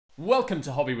Welcome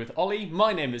to Hobby with Ollie.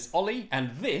 My name is Ollie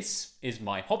and this is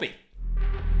my hobby.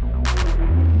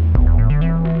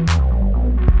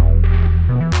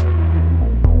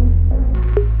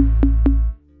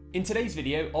 In today's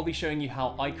video, I'll be showing you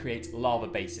how I create lava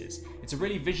bases. It's a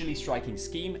really visually striking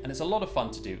scheme and it's a lot of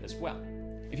fun to do as well.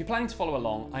 If you're planning to follow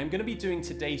along, I'm going to be doing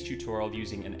today's tutorial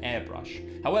using an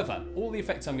airbrush. However, all the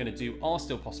effects I'm going to do are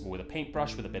still possible with a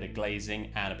paintbrush with a bit of glazing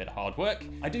and a bit of hard work.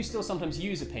 I do still sometimes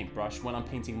use a paintbrush when I'm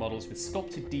painting models with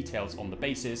sculpted details on the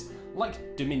bases,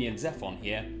 like Dominion Zephon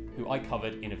here, who I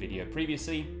covered in a video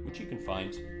previously, which you can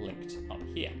find linked up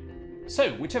here.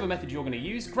 So, whichever method you're going to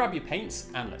use, grab your paints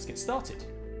and let's get started.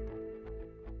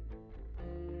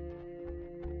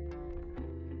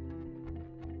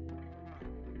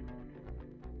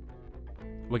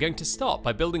 We're going to start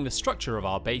by building the structure of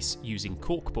our base using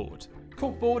Corkboard.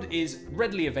 Corkboard is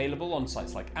readily available on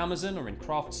sites like Amazon or in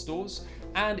craft stores,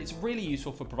 and it's really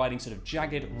useful for providing sort of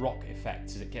jagged rock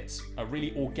effects as it gets a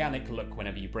really organic look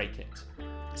whenever you break it.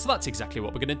 So that's exactly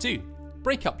what we're going to do.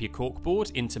 Break up your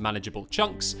Corkboard into manageable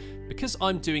chunks. Because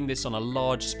I'm doing this on a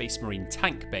large Space Marine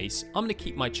tank base, I'm going to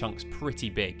keep my chunks pretty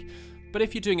big. But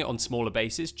if you're doing it on smaller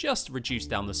bases, just reduce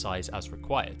down the size as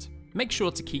required. Make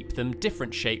sure to keep them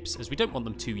different shapes as we don't want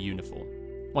them too uniform.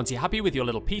 Once you're happy with your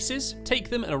little pieces, take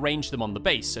them and arrange them on the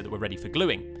base so that we're ready for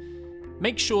gluing.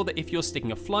 Make sure that if you're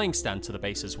sticking a flying stand to the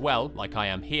base as well, like I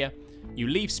am here, you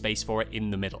leave space for it in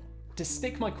the middle. To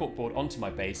stick my corkboard onto my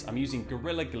base, I'm using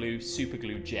Gorilla Glue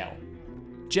Superglue Gel.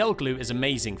 Gel glue is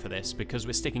amazing for this because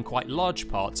we're sticking quite large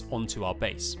parts onto our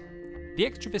base. The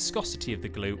extra viscosity of the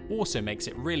glue also makes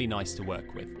it really nice to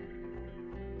work with.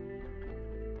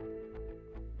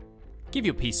 Give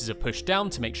your pieces a push down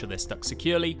to make sure they're stuck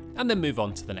securely, and then move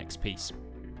on to the next piece.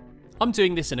 I'm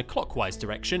doing this in a clockwise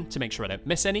direction to make sure I don't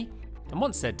miss any, and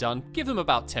once they're done, give them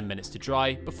about 10 minutes to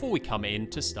dry before we come in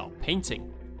to start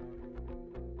painting.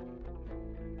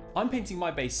 I'm painting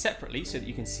my base separately so that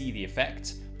you can see the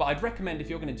effect, but I'd recommend if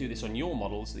you're going to do this on your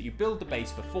models that you build the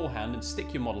base beforehand and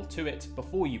stick your model to it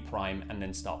before you prime and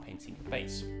then start painting your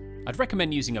base. I'd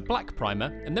recommend using a black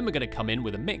primer, and then we're going to come in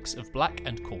with a mix of black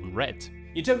and Khorne Red.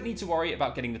 You don't need to worry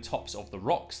about getting the tops of the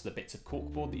rocks, the bits of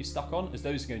corkboard that you stuck on, as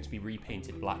those are going to be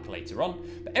repainted black later on,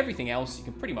 but everything else you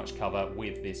can pretty much cover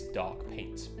with this dark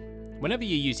paint. Whenever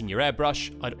you're using your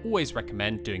airbrush, I'd always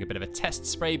recommend doing a bit of a test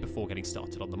spray before getting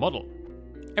started on the model.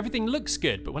 Everything looks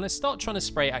good, but when I start trying to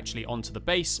spray actually onto the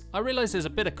base, I realise there's a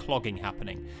bit of clogging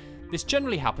happening. This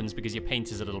generally happens because your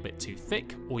paint is a little bit too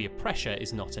thick or your pressure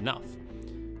is not enough.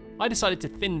 I decided to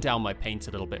thin down my paint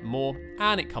a little bit more,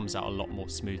 and it comes out a lot more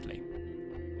smoothly.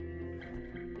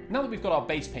 Now that we've got our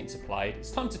base paints applied,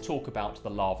 it's time to talk about the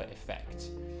lava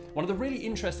effect. One of the really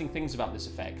interesting things about this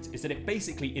effect is that it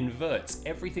basically inverts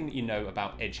everything that you know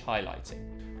about edge highlighting.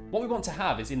 What we want to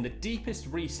have is in the deepest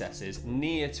recesses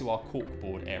near to our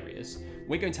corkboard areas,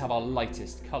 we're going to have our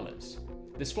lightest colours.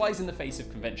 This flies in the face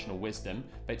of conventional wisdom,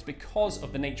 but it's because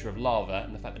of the nature of lava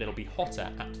and the fact that it'll be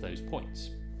hotter at those points.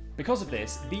 Because of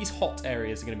this, these hot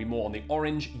areas are going to be more on the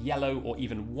orange, yellow, or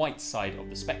even white side of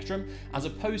the spectrum, as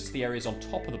opposed to the areas on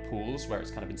top of the pools where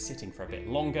it's kind of been sitting for a bit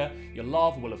longer. Your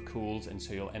lava will have cooled, and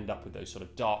so you'll end up with those sort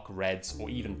of dark reds or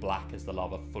even black as the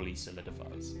lava fully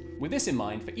solidifies. With this in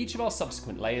mind, for each of our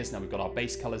subsequent layers, now we've got our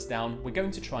base colours down, we're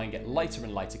going to try and get lighter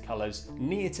and lighter colours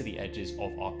near to the edges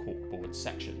of our corkboard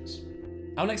sections.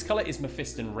 Our next colour is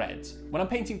Mephiston Red. When I'm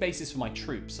painting bases for my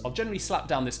troops, I'll generally slap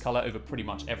down this colour over pretty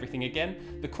much everything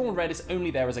again. The Khorne Red is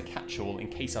only there as a catch-all in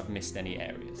case I've missed any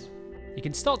areas. You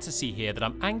can start to see here that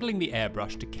I'm angling the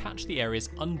airbrush to catch the areas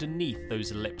underneath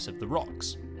those lips of the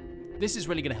rocks. This is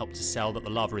really going to help to sell that the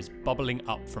lava is bubbling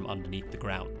up from underneath the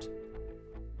ground.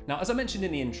 Now, as I mentioned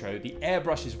in the intro, the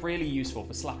airbrush is really useful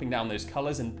for slapping down those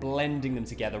colours and blending them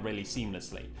together really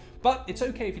seamlessly. But it's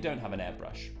okay if you don't have an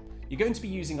airbrush. You're going to be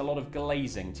using a lot of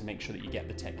glazing to make sure that you get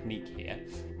the technique here,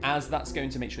 as that's going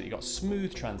to make sure that you've got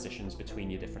smooth transitions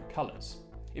between your different colours.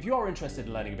 If you are interested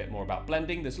in learning a bit more about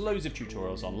blending, there's loads of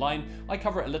tutorials online. I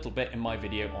cover it a little bit in my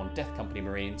video on Death Company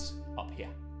Marines up here.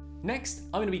 Next,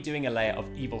 I'm going to be doing a layer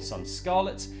of Evil Sunz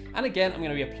Scarlett, and again, I'm going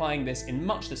to be applying this in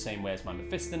much the same way as my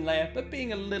Mephiston layer, but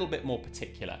being a little bit more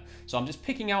particular. So I'm just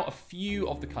picking out a few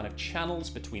of the kind of channels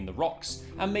between the rocks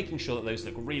and making sure that those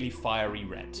look really fiery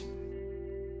red.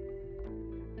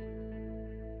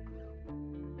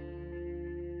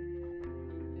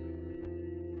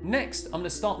 Next, I'm going to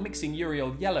start mixing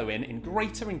Yriel Yellow in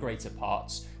greater and greater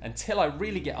parts until I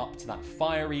really get up to that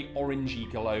fiery orangey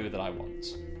glow that I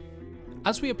want.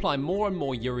 As we apply more and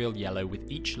more Yriel Yellow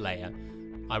with each layer,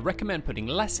 I recommend putting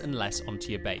less and less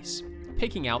onto your base,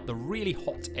 picking out the really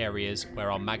hot areas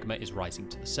where our magma is rising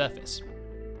to the surface.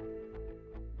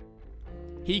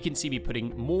 Here you can see me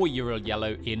putting more Yriel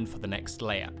Yellow in for the next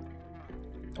layer.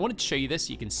 I wanted to show you this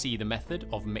so you can see the method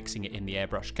of mixing it in the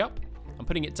airbrush cup. I'm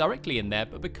putting it directly in there,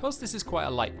 but because this is quite a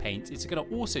light paint, it's going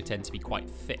to also tend to be quite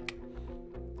thick.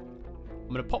 I'm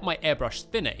going to pop my airbrush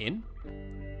thinner in,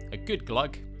 a good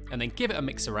glug, and then give it a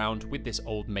mix around with this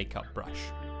old makeup brush.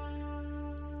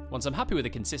 Once I'm happy with the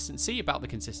consistency, about the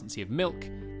consistency of milk,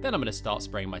 then I'm going to start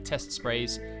spraying my test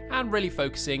sprays and really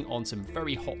focusing on some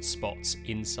very hot spots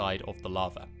inside of the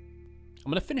lava.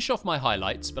 I'm going to finish off my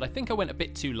highlights, but I think I went a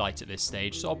bit too light at this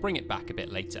stage, so I'll bring it back a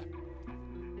bit later.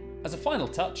 As a final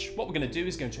touch, what we're going to do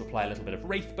is going to apply a little bit of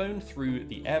Wraithbone through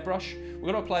the airbrush.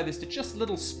 We're going to apply this to just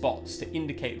little spots to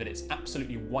indicate that it's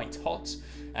absolutely white hot.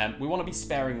 We want to be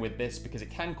sparing with this because it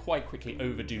can quite quickly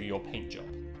overdo your paint job.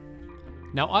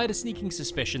 Now, I had a sneaking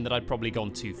suspicion that I'd probably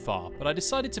gone too far, but I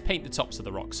decided to paint the tops of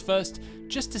the rocks first,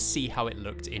 just to see how it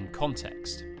looked in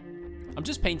context. I'm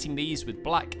just painting these with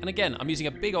black, and again, I'm using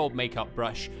a big old makeup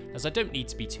brush, as I don't need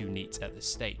to be too neat at this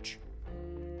stage.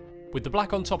 With the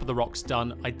black on top of the rocks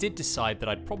done, I did decide that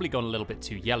I'd probably gone a little bit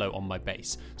too yellow on my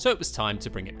base, so it was time to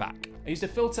bring it back. I used a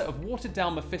filter of watered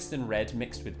down Mephiston Red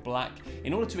mixed with black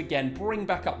in order to again bring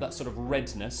back up that sort of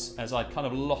redness, as I'd kind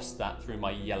of lost that through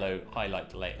my yellow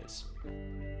highlight layers.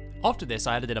 After this,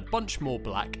 I added in a bunch more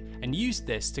black and used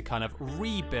this to kind of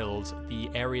rebuild the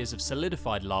areas of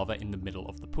solidified lava in the middle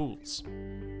of the pools.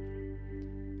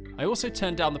 I also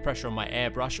turned down the pressure on my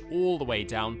airbrush all the way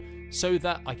down so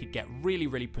that I could get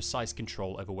really precise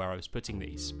control over where I was putting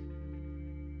these.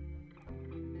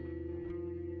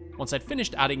 Once I'd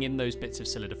finished adding in those bits of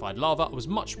solidified lava, I was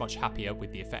much happier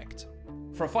with the effect.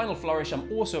 For a final flourish,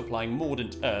 I'm also applying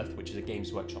Mordant Earth, which is a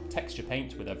Games Workshop texture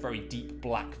paint with a very deep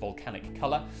black volcanic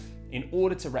colour, in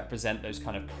order to represent those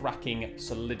kind of cracking,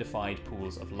 solidified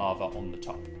pools of lava on the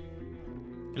top.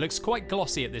 It looks quite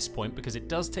glossy at this point because it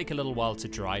does take a little while to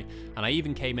dry, and I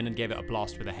even came in and gave it a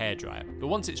blast with a hairdryer, but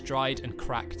once it's dried and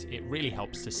cracked, it really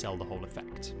helps to sell the whole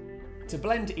effect. To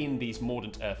blend in these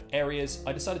Mordant Earth areas,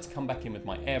 I decided to come back in with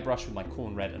my airbrush with my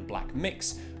Khorne Red and black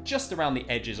mix, just around the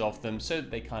edges of them so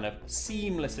that they kind of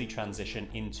seamlessly transition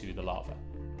into the lava.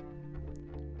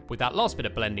 With that last bit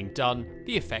of blending done,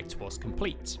 the effect was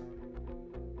complete.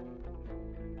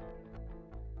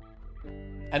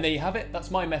 And there you have it,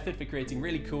 that's my method for creating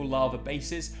really cool lava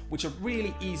bases, which are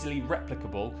really easily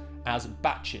replicable as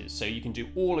batches, so you can do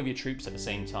all of your troops at the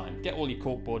same time. Get all your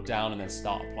corkboard down and then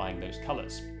start applying those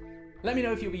colours. Let me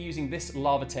know if you'll be using this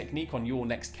lava technique on your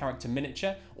next character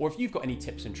miniature, or if you've got any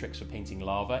tips and tricks for painting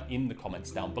lava in the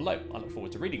comments down below. I look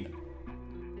forward to reading them.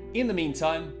 In the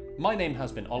meantime, my name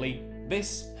has been Ollie,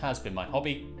 this has been my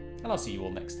hobby, and I'll see you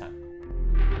all next time.